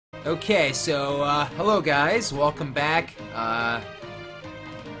Okay, so, hello guys, welcome back.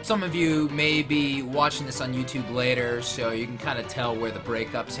 Some of you may be watching this on YouTube later, so you can kind of tell where the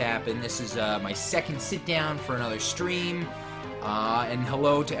breakups happen. This is, my second sit-down for another stream. And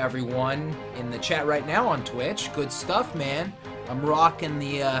hello to everyone in the chat right now on Twitch. Good stuff, man. I'm rocking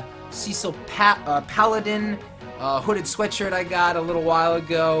the, Cecil Paladin, hooded sweatshirt I got a little while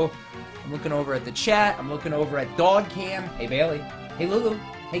ago. I'm looking over at the chat. I'm looking over at Dogcam. Hey, Bailey. Hey, Lulu.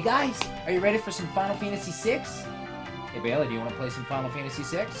 Hey, guys. Are you ready for some Final Fantasy VI? Hey, Bailey, do you want to play some Final Fantasy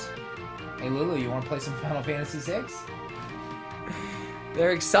VI? Hey, Lulu, you want to play some Final Fantasy VI?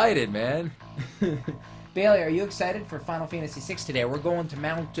 They're excited, man. Bailey, are you excited for Final Fantasy VI today? We're going to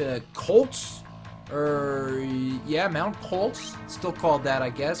Mount Colts. Yeah, Mount Colts. Still called that,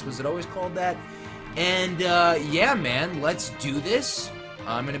 I guess. Was it always called that? And, yeah, man, let's do this.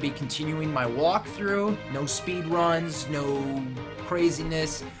 I'm going to be continuing my walkthrough. No speed runs, no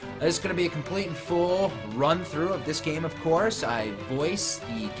craziness. It's going to be a complete and full run-through of this game, of course. I voice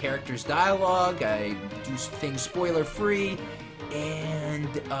the character's dialogue. I do things spoiler-free. And,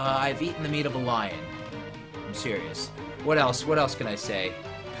 I've eaten the meat of a lion. I'm serious. What else? What else can I say?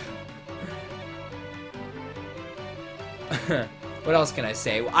 What else can I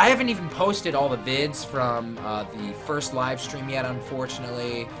say? I haven't even posted all the vids from the first live stream yet,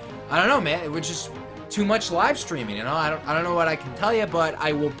 unfortunately. I don't know, man. It was just too much live streaming, you know? I don't know what I can tell you, but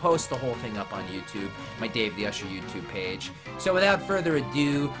I will post the whole thing up on YouTube, my Dave the Usher YouTube page. So without further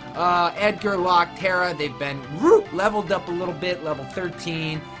ado, Edgar, Locke, Terra, they've been leveled up a little bit, level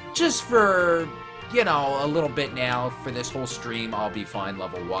 13, just for, you know, a little bit now. For this whole stream, I'll be fine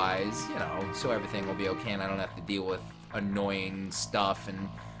level-wise, you know, so everything will be okay and I don't have to deal with annoying stuff and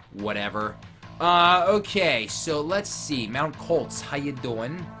whatever. Okay, so let's see. Mount Colts, how you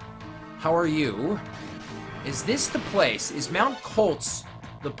doing? How are you? Is this the place? Is Mount Colts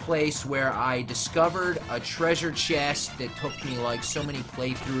the place where I discovered a treasure chest that took me like so many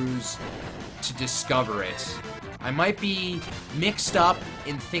playthroughs to discover it? I might be mixed up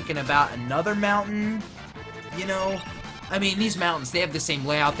in thinking about another mountain, you know? I mean, these mountains, they have the same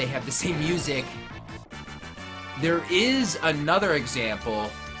layout, they have the same music. There is another example.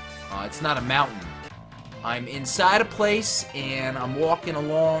 It's not a mountain. I'm inside a place, and I'm walking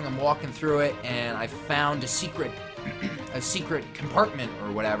along, I'm walking through it, and I found a secret compartment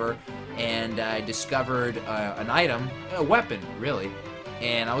or whatever, and I discovered an item, a weapon, really.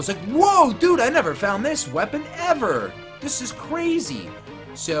 And I was like, whoa, dude, I never found this weapon ever. This is crazy.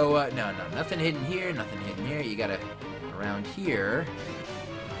 So, no, nothing hidden here, nothing hidden here. You gotta, around here.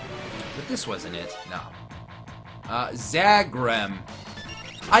 But this wasn't it, no. Zagrem.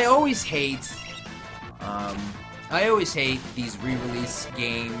 I always hate these re-release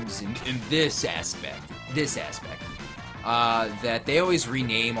games in this aspect, that they always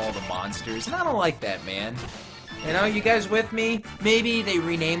rename all the monsters, and I don't like that, man. You know, you guys with me? Maybe they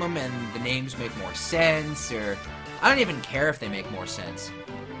rename them and the names make more sense, or I don't even care if they make more sense,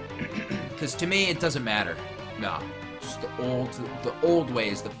 because to me it doesn't matter. No, just the old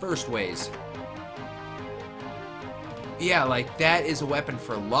ways, the first ways. Yeah, like, that is a weapon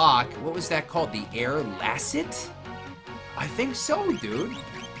for Locke. What was that called? The Air Lasset? I think so, dude.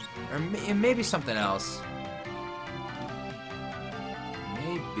 Or maybe something else.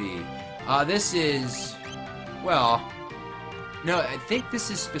 Maybe. This is... Well... No, I think this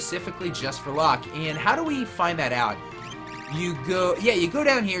is specifically just for Locke. And how do we find that out? You go... Yeah, you go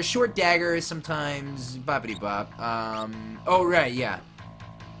down here. Short dagger sometimes. Boppity-bop. Oh, right, yeah.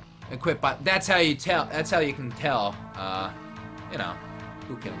 Equip, but that's how you tell. That's how you can tell. You know,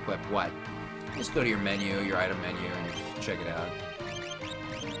 who can equip what. Just go to your menu, your item menu, and just check it out.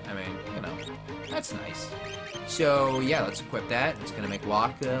 I mean, you know, that's nice. So yeah, let's equip that. It's gonna make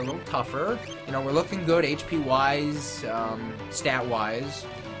Locke a little tougher. You know, we're looking good HP wise, stat wise.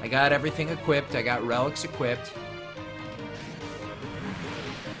 I got everything equipped. I got relics equipped.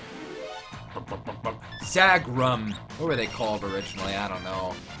 Zagrem. What were they called originally? I don't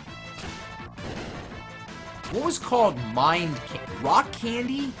know. What was called rock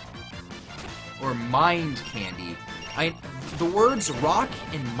candy? Or mind candy? The words rock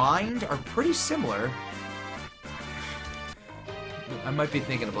and mind are pretty similar. I might be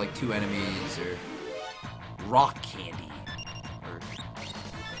thinking of like two enemies, or rock candy. Or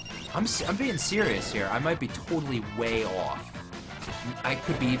I'm being serious here. I might be totally way off. I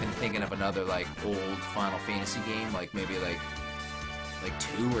could be even thinking of another like old Final Fantasy game, like maybe like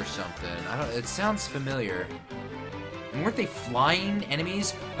 2 or something. I don't. It sounds familiar. And weren't they flying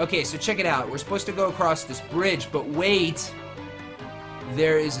enemies? Okay, so check it out. We're supposed to go across this bridge, but wait.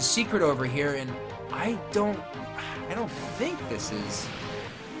 There is a secret over here, and I don't think this is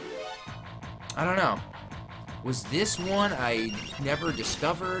I don't know. Was this one I never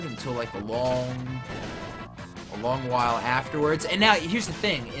discovered until like a long while afterwards? And now, here's the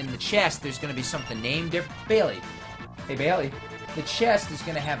thing. In the chest, there's going to be something named different. Bailey. Hey, Bailey. The chest is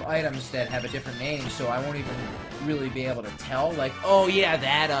going to have items that have a different name, so I won't even really be able to tell. Like, oh, yeah,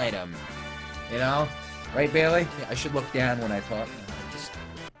 that item. You know? Right, Bailey? Yeah, I should look down when I talk. It just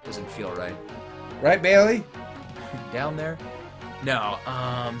doesn't feel right. Right, Bailey? Down there? No.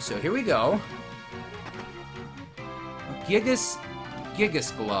 So here we go. Gigas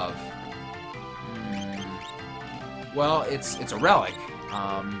glove. Well, it's a relic.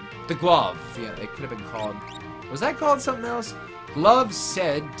 The glove. Yeah, it could have been called. Was that called something else? Glove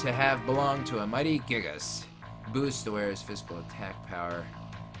said to have belonged to a mighty Gigas. Boost the wearer's physical attack power.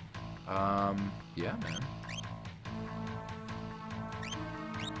 Yeah, man.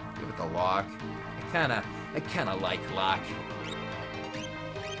 Give it the lock. I kinda like lock.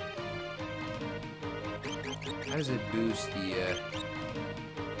 How does it boost the,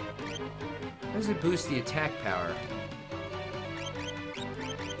 How does it boost the attack power?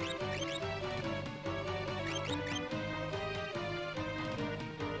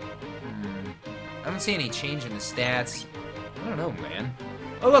 I don't see any change in the stats. I don't know, man.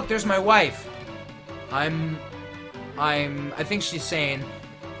 Oh, look, there's my wife. I think she's saying,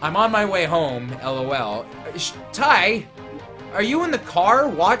 I'm on my way home, LOL. Ty, are you in the car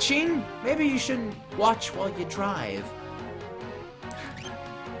watching? Maybe you shouldn't watch while you drive.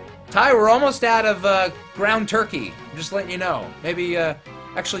 Ty, we're almost out of ground turkey. I'm just letting you know. Maybe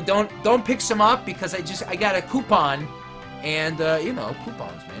actually don't pick some up because I got a coupon, and you know,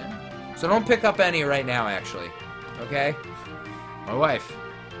 coupons, man. So don't pick up any right now, actually. Okay? My wife.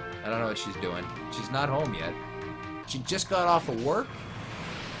 I don't know what she's doing. She's not home yet. She just got off of work.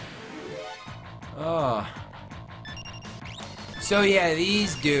 Oh. So yeah,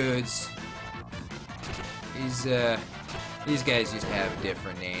 these dudes. These guys used to have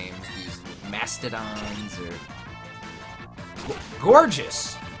different names. These mastodons or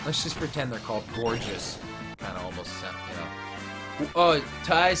gorgeous. Let's just pretend they're called gorgeous. Kind of almost, you know. Oh,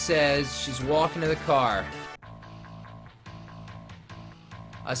 Ty says she's walking to the car.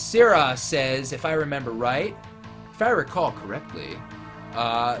 Asira says, if I remember right, if I recall correctly,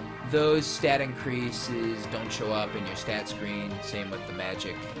 those stat increases don't show up in your stat screen. Same with the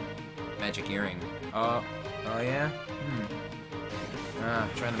magic earring. Oh yeah?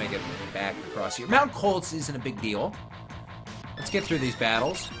 Trying to make it back across here. Mount Colts isn't a big deal. Let's get through these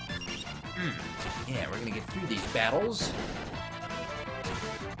battles. Yeah, we're gonna get through these battles.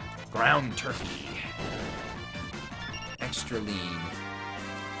 Ground turkey. Extra lean.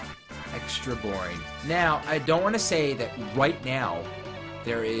 Extra boring. Now, I don't want to say that right now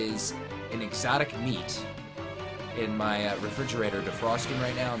there is an exotic meat in my refrigerator defrosting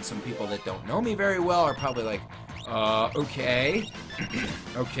right now, and some people that don't know me very well are probably like, okay.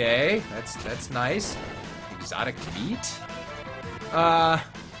 Okay, that's nice. Exotic meat?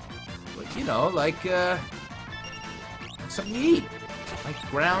 You know, like something you eat.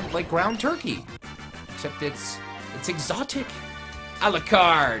 Like ground turkey. Except it's exotic. A la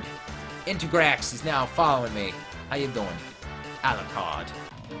carte. Integrax is now following me. How you doing? A la carte.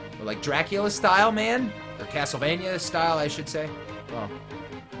 Or like Dracula style, man? Or Castlevania style, I should say. Well,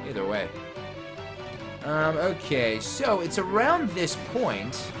 either way. Okay, so it's around this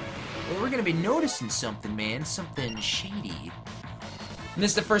point where we're gonna be noticing something, man. Something shady. And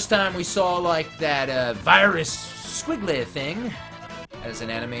this is the first time we saw, like, that, virus squiggly thing as an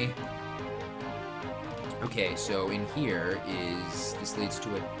enemy. Okay, so in here is... This leads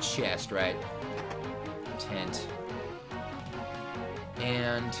to a chest, right? Tent.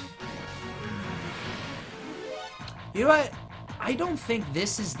 And... You know what? I don't think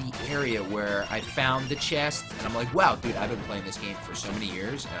this is the area where I found the chest, and I'm like, wow, dude, I've been playing this game for so many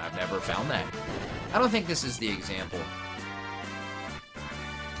years, and I've never found that. I don't think this is the example.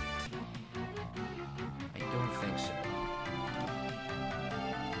 I don't think so.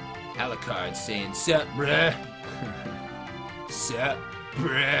 Alucard saying, sup, bruh? Sup,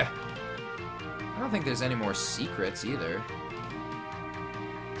 bruh? I don't think there's any more secrets, either.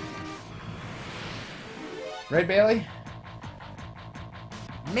 Right, Bailey?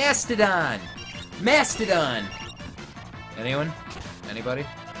 Mastodon! Mastodon! Anyone? Anybody?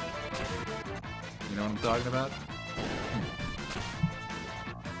 You know what I'm talking about?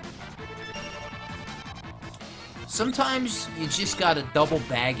 Sometimes you just gotta double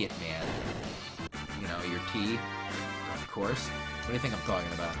bag it, man. You know, your tea, of course. What do you think I'm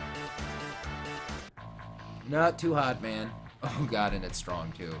talking about? Not too hot, man. Oh god, and it's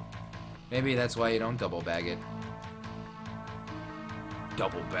strong too. Maybe that's why you don't double bag it.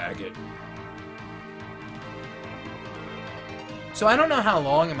 Double bag it. So I don't know how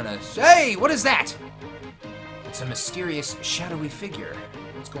long I'm gonna... Hey, what is that? It's a mysterious, shadowy figure.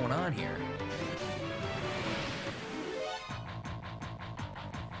 What's going on here?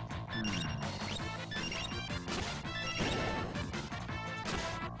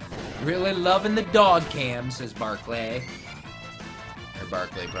 Really loving the dog cam, says Barclay. Or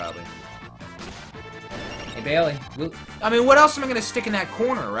Barclay, probably. Hey, Bailey. I mean, what else am I going to stick in that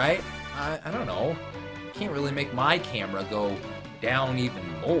corner, right? I don't know. Can't really make my camera go down even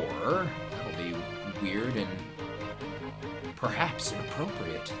more. That'll be weird and perhaps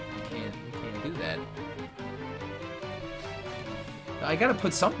inappropriate. You can't do that. I got to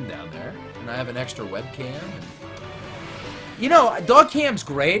put something down there. And I have an extra webcam. You know, dog cam's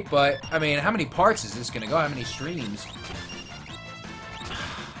great, but, I mean, how many parts is this going to go? How many streams?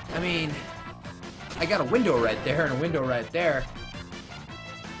 I mean, I got a window right there and a window right there.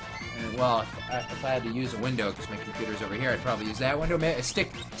 And, well, if I had to use a window, because my computer's over here, I'd probably use that window.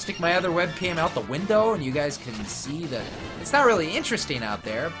 Stick my other webcam out the window, and you guys can see that it's not really interesting out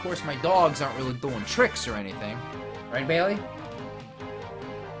there. Of course, my dogs aren't really doing tricks or anything. Right, Bailey?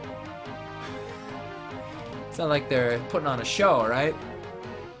 It's not like they're putting on a show, right?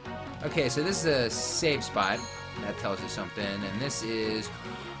 Okay, so this is a save spot. That tells you something. And this is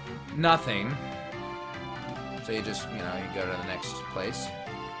nothing. So you just, you know, you go to the next place.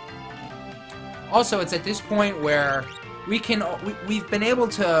 Also, it's at this point where we've been able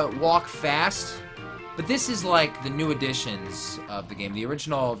to walk fast. But this is like the new editions of the game. The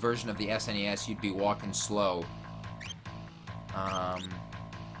original version of the SNES, you'd be walking slow.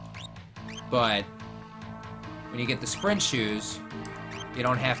 But when you get the sprint shoes, you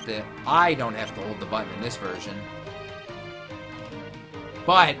don't have to... I don't have to hold the button in this version.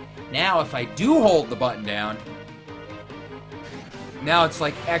 But now if I do hold the button down, now it's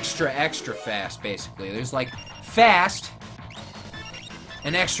like extra fast, basically. There's like fast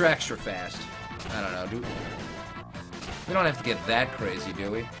and extra fast. I don't know, we don't have to get that crazy,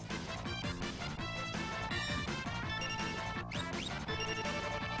 do we?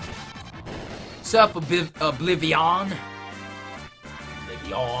 Sup, Oblivion? Oblivion.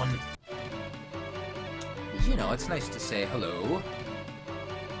 You know, it's nice to say hello.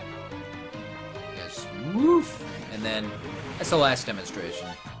 Yes, woof. And then, that's the last demonstration.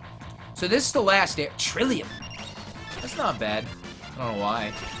 So this is the last Trillium. That's not bad. I don't know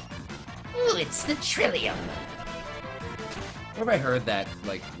why. Ooh, it's the Trillium. Where have I heard that,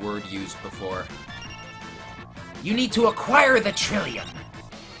 like, word used before? You need to acquire the Trillium.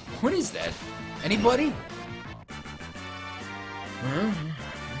 What is that? Anybody?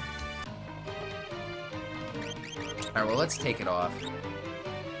 Alright, well, let's take it off.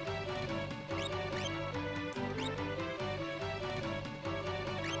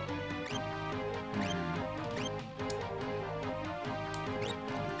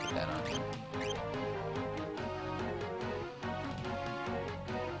 Put that on.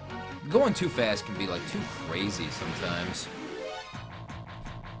 Going too fast can be, like, too crazy sometimes.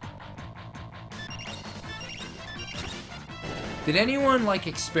 Did anyone, like,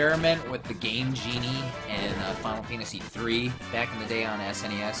 experiment with the Game Genie in Final Fantasy III back in the day on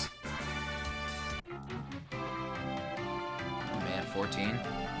SNES? Oh, man, 14?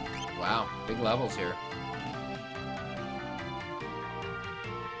 Wow, big levels here.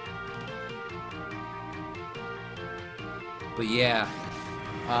 But yeah,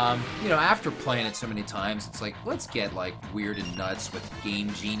 you know, after playing it so many times, it's like, let's get, like, weird and nuts with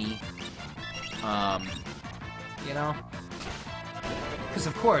Game Genie. You know? Because,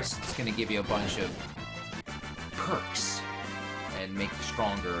 of course, it's going to give you a bunch of perks and make you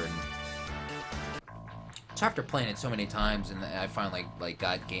stronger. And so after playing it so many times, and I finally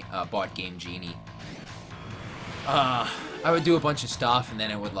bought Game Genie, I would do a bunch of stuff, and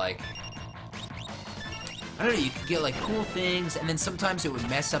then it would, like, I don't know, you could get, like, cool things, and then sometimes it would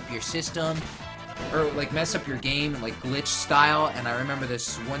mess up your system, or, like, mess up your game, like, glitch style. And I remember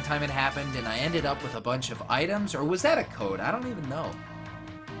this one time it happened, and I ended up with a bunch of items, or was that a code? I don't even know.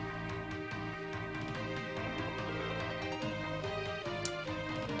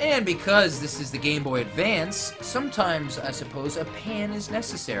 And because this is the Game Boy Advance, sometimes, I suppose, a pan is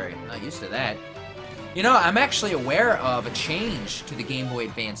necessary. Not used to that. You know, I'm actually aware of a change to the Game Boy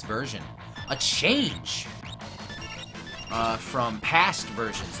Advance version. A change from past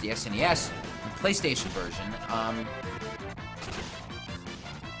versions, the SNES and PlayStation version. I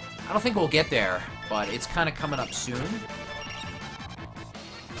don't think we'll get there, but it's kind of coming up soon.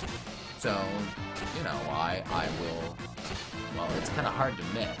 So, you know, I will... Well, it's kind of hard to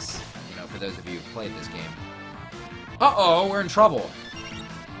miss, you know, for those of you who've played this game. Uh-oh, we're in trouble.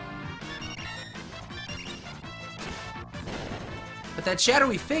 But that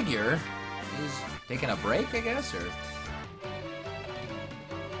shadowy figure is taking a break, I guess, or...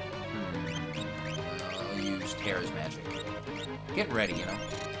 I'll use Terra's magic. Getting ready, you know.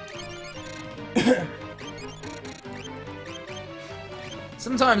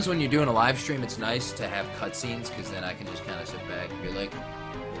 Sometimes when you're doing a live stream, it's nice to have cutscenes, because then I can just kind of sit back and be like...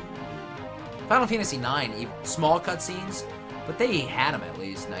 Final Fantasy IX, small cutscenes, but they had them at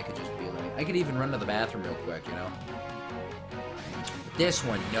least, and I could just be like... I could even run to the bathroom real quick, you know? This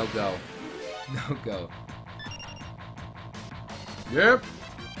one, no go. No go. Yep.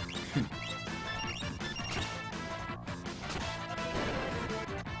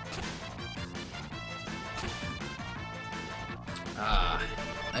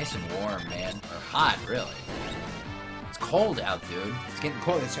 Nice and warm, man. Or hot, really. It's cold out, dude. It's getting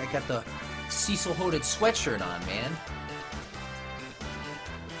cold. So I got the Cecil hooded sweatshirt on, man.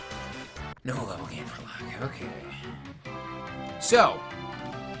 No level game for luck. Okay. So.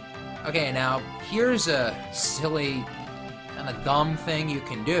 Okay, now, here's a silly, kind of dumb thing you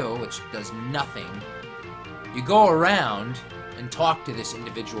can do, which does nothing. You go around and talk to this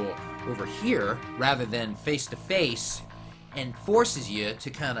individual over here, rather than face-to-face, and forces you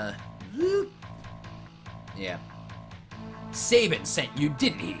to kind of... Yeah. Sabin sent you,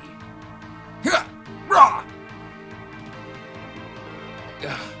 didn't he?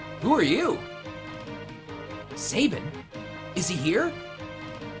 Who are you? Sabin? Is he here?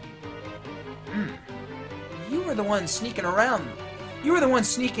 You were the one sneaking around. You were the one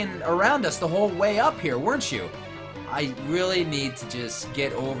sneaking around us the whole way up here, weren't you? I really need to just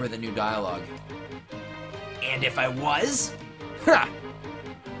get over the new dialogue. And if I was? Ha!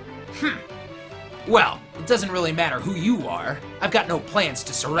 Well, it doesn't really matter who you are. I've got no plans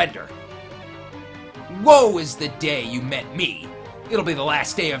to surrender. Woe is the day you met me. It'll be the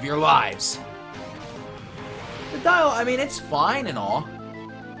last day of your lives. The dialogue, I mean, it's fine and all.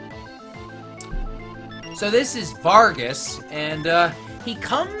 So this is Vargas, and he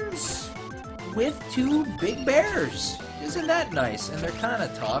comes with 2 big bears. Isn't that nice? And they're kind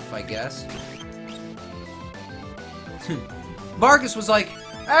of tough, I guess. Vargas was like,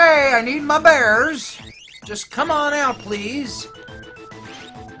 hey, I need my bears. Just come on out, please.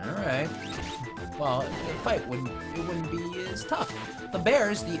 Alright. Well, the fight wouldn't be as tough. The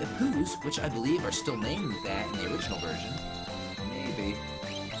bears, the Apus, which I believe are still named that in the original version. Maybe.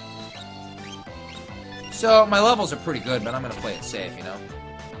 So, my levels are pretty good, but I'm gonna play it safe, you know?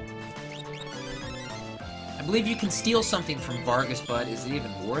 I believe you can steal something from Vargas, but is it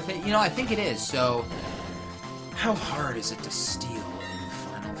even worth it? You know, I think it is, so... How hard is it to steal in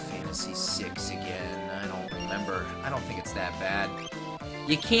Final Fantasy VI again? I don't remember. I don't think it's that bad.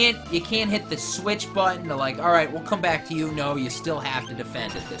 You can't hit the switch button to like, alright, we'll come back to you. No, you still have to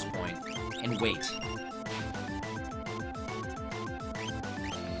defend at this point. And wait.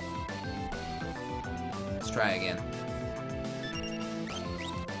 Let's try again.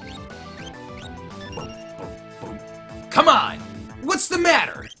 Come on! What's the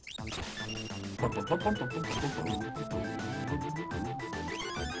matter?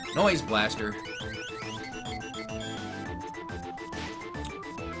 Noise blaster.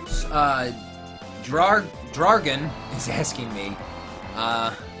 Dragon is asking me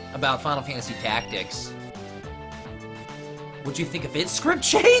about Final Fantasy Tactics. What'd you think of its script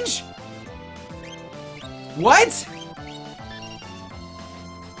change? What?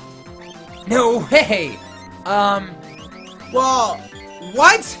 No way! Well,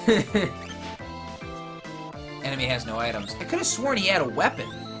 what? Enemy has no items. I could have sworn he had a weapon.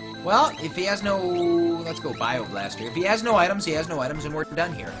 Well, if he has no... Let's go Bioblaster. If he has no items, he has no items, and we're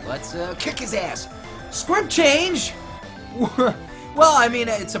done here. Let's kick his ass. Script change! Well, I mean,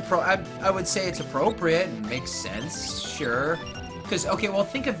 it's I would say it's appropriate and makes sense, sure. Because, okay, well,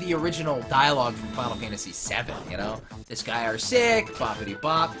 think of the original dialogue from Final Fantasy VII, you know? This guy are sick, boppity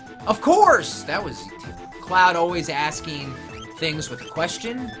bop. Of course! That was Cloud always asking things with a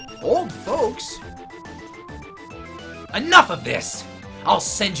question. Old folks. Enough of this! I'll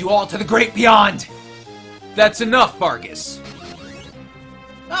send you all to the great beyond! That's enough, Vargas.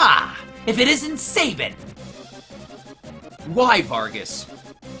 Ah! If it isn't Sabin! Why, Vargas?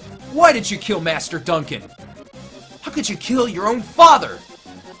 Why did you kill Master Duncan? How could you kill your own father?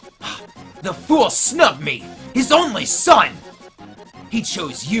 The fool snubbed me! His only son! He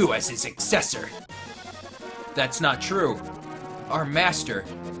chose you as his successor. That's not true. Our master...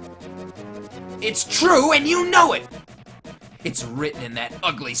 It's true, and you know it! It's written in that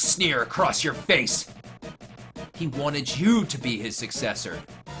ugly sneer across your face. He wanted you to be his successor,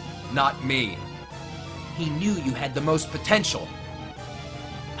 not me. He knew you had the most potential.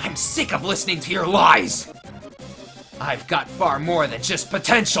 I'm sick of listening to your lies! I've got far more than just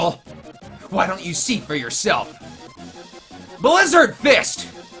potential. Why don't you see for yourself? Blizzard Fist!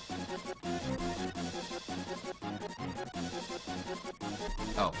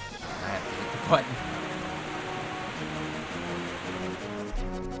 Oh, I have to hit the button.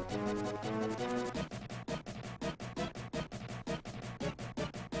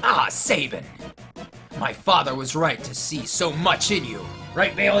 Ah, Sabin! My father was right to see so much in you.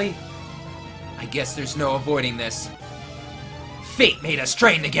 Right, Bailey? I guess there's no avoiding this. Fate made us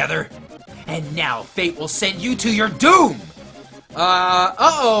train together. And now Fate will send you to your doom!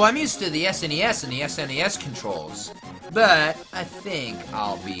 Uh-oh, I'm used to the SNES and the SNES controls. But I think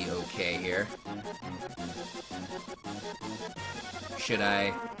I'll be okay here. Should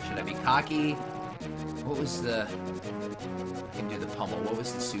I be cocky? What was the... I can do the pummel. What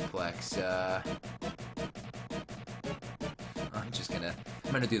was the suplex?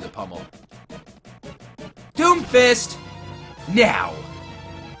 I'm gonna do the pummel. Doom Fist! Now!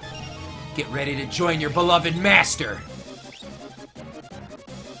 Get ready to join your beloved master!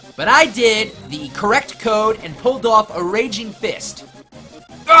 But I did the correct code and pulled off a Raging Fist.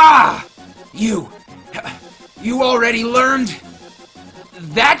 Ah! You already learned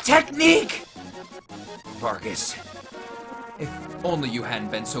that technique? Vargas, if only you hadn't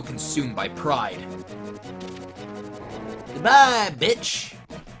been so consumed by pride. Goodbye, bitch.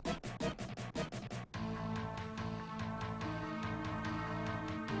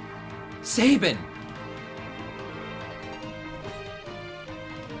 Sabin!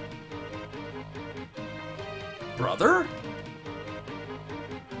 Brother?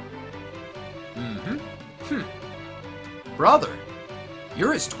 Brother?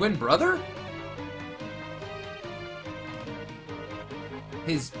 You're his twin brother?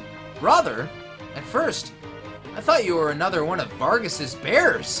 His brother? At first, I thought you were another one of Vargas's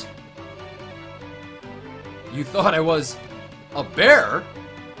bears. You thought I was a bear?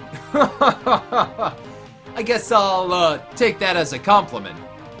 I guess I'll take that as a compliment.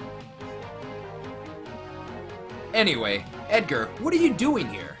 Anyway, Edgar, what are you doing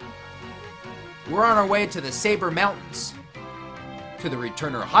here? We're on our way to the Saber Mountains. To the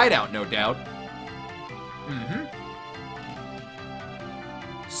Returner hideout, no doubt.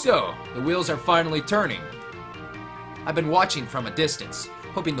 So, the wheels are finally turning. I've been watching from a distance,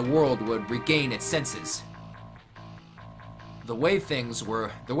 hoping the world would regain its senses. The way things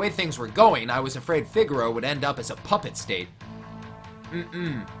were going, I was afraid Figaro would end up as a puppet state.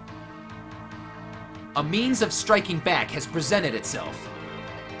 A means of striking back has presented itself.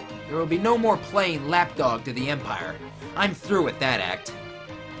 There will be no more playing lapdog to the Empire. I'm through with that act.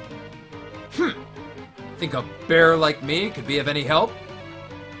 Think a bear like me could be of any help?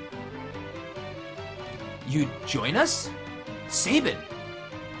 You'd join us? Sabin!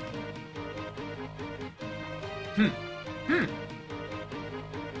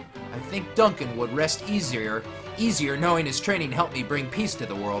 I think Duncan would rest easier knowing his training helped me bring peace to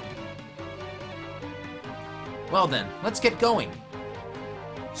the world. Well then, let's get going.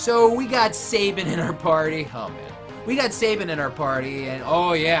 So we got Sabin in our party. Oh man. We got Sabin in our party, and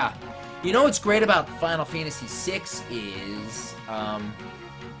oh yeah. You know what's great about Final Fantasy VI is,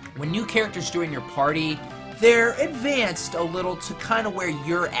 when new characters join your party, they're advanced a little to kind of where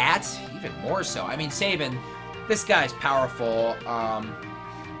you're at, even more so. I mean, Sabin, this guy's powerful.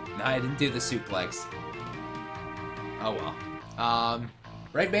 No, I didn't do the suplex. Oh well.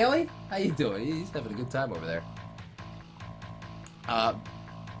 Right, Bailey? How you doing? He's having a good time over there.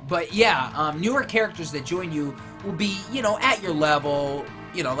 But yeah, newer characters that join you will be, you know, at your level.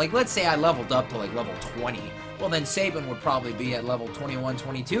 You know, like let's say I leveled up to like level 20. Well, then Sabin would probably be at level 21,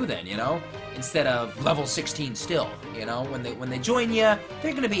 22 then, you know? Instead of level 16 still, you know? When they join you,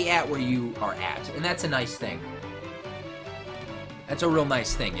 they're going to be at where you are at. And that's a nice thing. That's a real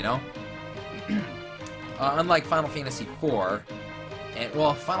nice thing, you know? Unlike Final Fantasy IV, and,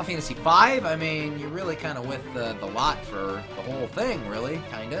 well, Final Fantasy V, I mean, you're really kind of with the lot for the whole thing, really,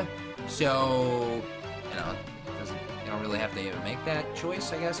 kind of. So, you know, you don't really have to even make that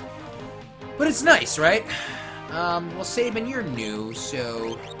choice, I guess. But it's nice, right? Well, Sabin, you're new,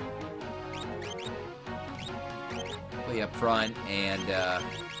 so... Put you up front, and,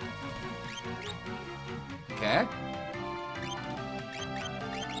 okay.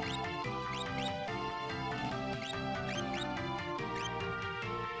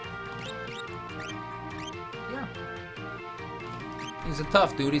 Yeah. He's a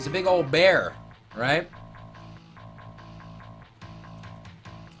tough dude. He's a big old bear, right?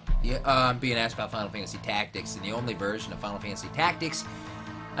 Yeah, I'm being asked about Final Fantasy Tactics, and the only version of Final Fantasy Tactics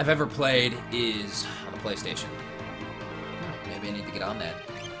I've ever played is on the PlayStation. Maybe I need to get on that.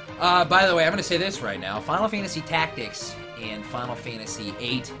 By the way, I'm going to say this right now. Final Fantasy Tactics and Final Fantasy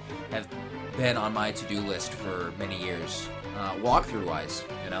VIII have been on my to-do list for many years. Walkthrough-wise,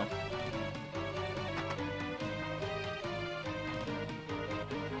 you know?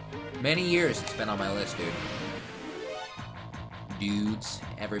 Many years it's been on my list, dude. Dudes,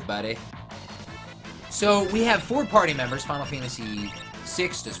 everybody. So, we have 4 party members. Final Fantasy VI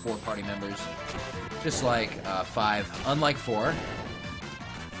does 4 party members. Just like 5, unlike 4.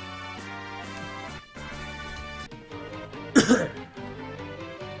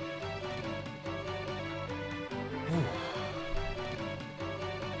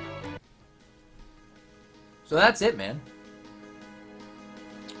 So that's it, man.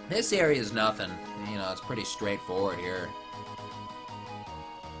 This area is nothing. You know, it's pretty straightforward here.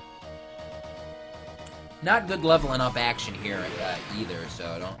 Not good leveling up action here either,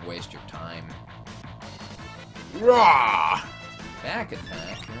 so don't waste your time. Raw! Back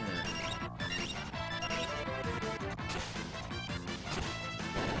attack.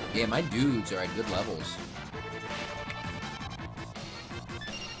 Yeah, my dudes are at good levels.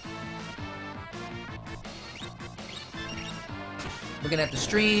 Looking at the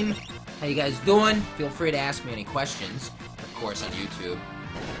stream. How you guys doing? Feel free to ask me any questions. Of course, on YouTube.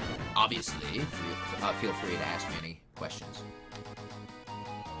 Obviously, feel free to ask me any questions.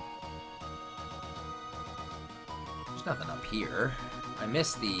 There's nothing up here. I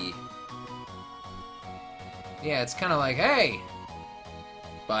missed the... Yeah, it's kind of like, hey!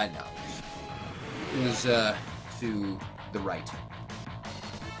 But no. It was, to the right.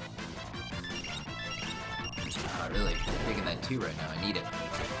 Really taking that 2 right now. I need it.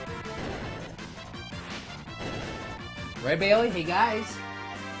 Right, Bailey? Hey, guys.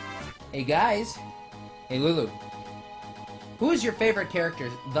 Hey, guys. Hey, Lulu. Who is your favorite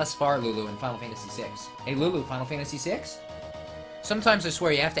character thus far, Lulu, in Final Fantasy VI? Hey, Lulu, Final Fantasy VI? Sometimes I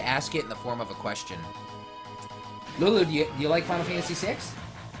swear you have to ask it in the form of a question. Lulu, do you like Final Fantasy VI?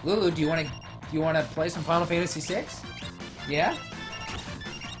 Lulu, do you want to play some Final Fantasy VI? Yeah?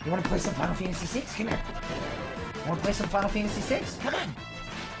 You want to play some Final Fantasy VI? Come here. Want to play some Final Fantasy VI? Come on!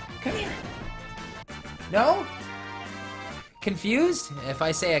 Come here! No? Confused? If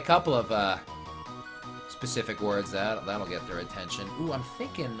I say a couple of, specific words, that'll get their attention. Ooh, I'm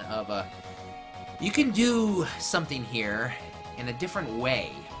thinking of, you can do something here in a different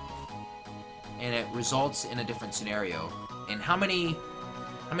way, and it results in a different scenario. And how many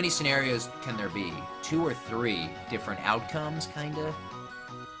scenarios can there be? 2 or 3 different outcomes, kinda?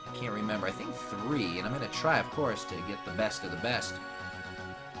 I can't remember. I think 3, and I'm going to try, of course, to get the best of the best.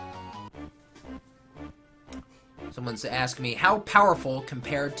 Someone's asking me, how powerful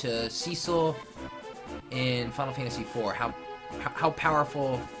compared to Cecil in Final Fantasy IV? How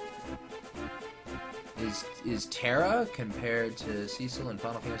powerful is Terra compared to Cecil in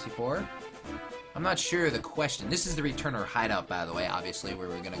Final Fantasy IV? I'm not sure the question. This is the Returner hideout, by the way, obviously, where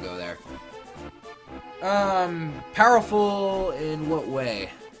we're going to go there. Powerful in what way?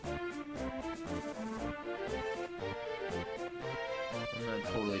 I'm not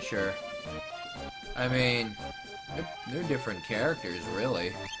totally sure. I mean, they're different characters,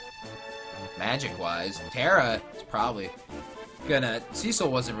 really. Magic-wise, Terra is probably gonna... Cecil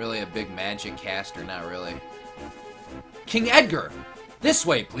wasn't really a big magic caster, not really. King Edgar! This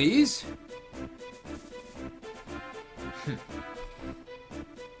way, please!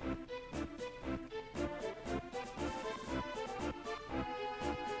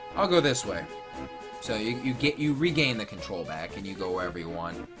 I'll go this way. So you regain the control back and you go wherever you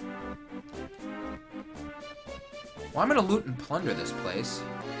want. Well, I'm gonna loot and plunder this place.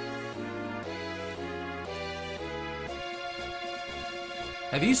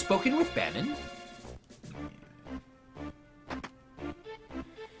 Have you spoken with Bannon?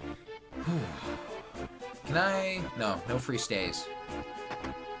 Can I... No free stays.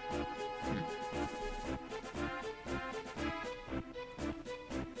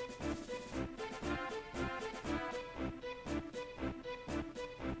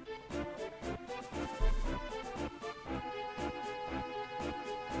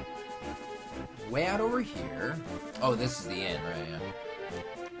 Way out over here. Oh, this is the inn, right? Yeah.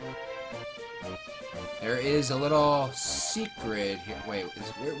 There is a little secret here. Wait,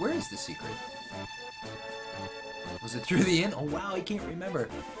 where is the secret? Was it through the inn? Oh wow, I can't remember.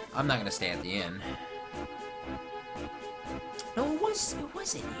 I'm not gonna stay at the inn. No, it was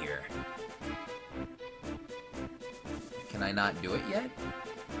in here. Can I not do it yet?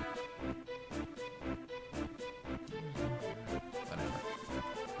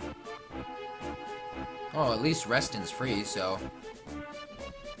 Oh, at least Reston's free, so...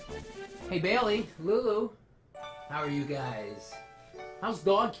 Hey, Bailey, Lulu, how are you guys? How's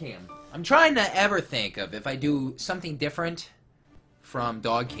dog cam? I'm trying to ever think of if I do something different from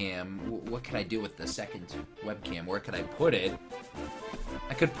dog cam, what could I do with the second webcam? Where could I put it?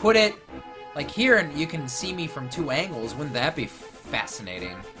 I could put it like here, and you can see me from 2 angles. Wouldn't that be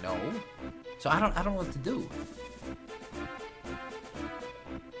fascinating? No. So I don't know what to do.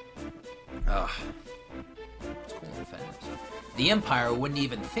 Ugh. It's cool and fast. The Empire wouldn't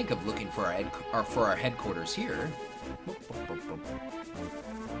even think of looking for our headquarters here.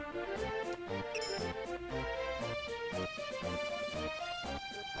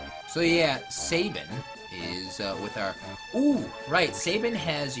 So yeah, Sabin is with our... Ooh, right, Sabin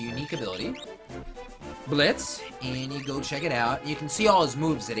has a unique ability, Blitz, and you go check it out. You can see all his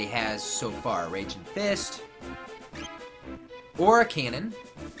moves that he has so far. Raging Fist, Aura Cannon,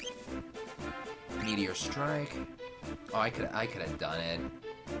 Meteor Strike. Oh, I could have done it.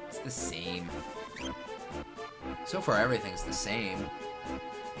 It's the same. So far, everything's the same.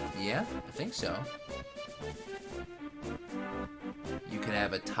 Yeah, I think so. You could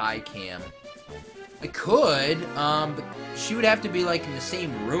have a tie cam. I could, but she would have to be like in the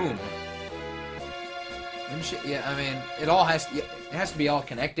same room. Yeah, I mean, it has to be all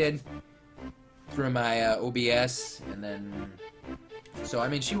connected through my OBS, and then. So I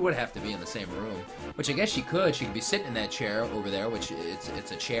mean, she would have to be in the same room, which I guess she could. She could be sitting in that chair over there, which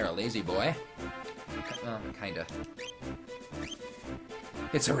it's a chair, a lazy boy. Kinda.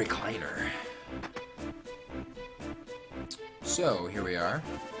 It's a recliner. So, here we are.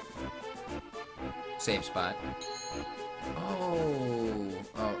 Save spot. Oh,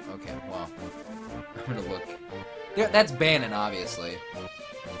 okay, well. I'm gonna look. There, that's Bannon, obviously.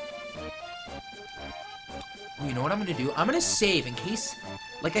 Well, you know what I'm gonna do? I'm gonna save in case,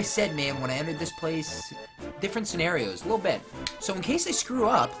 like I said, man, when I entered this place, different scenarios, a little bit. So in case I screw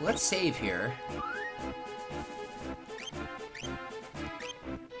up, let's save here.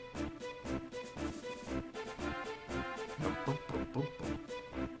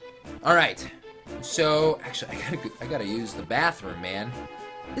 Alright, so, actually, I gotta use the bathroom, man.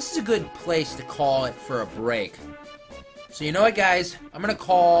 This is a good place to call it for a break. So you know what, guys? I'm gonna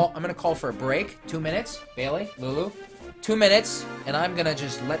call for a break. 2 minutes. Bailey, Lulu. 2 minutes, and I'm gonna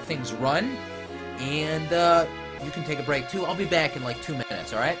just let things run. And, you can take a break, too. I'll be back in, like, 2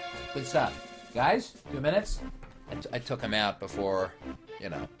 minutes, alright? Good stuff. Guys, 2 minutes? I took him out before, you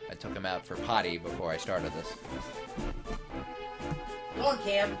know, I took him out for potty before I started this. Dog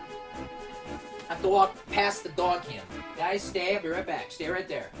cam. I have to walk past the dog cam. Guys, stay. I'll be right back. Stay right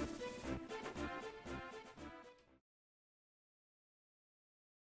there.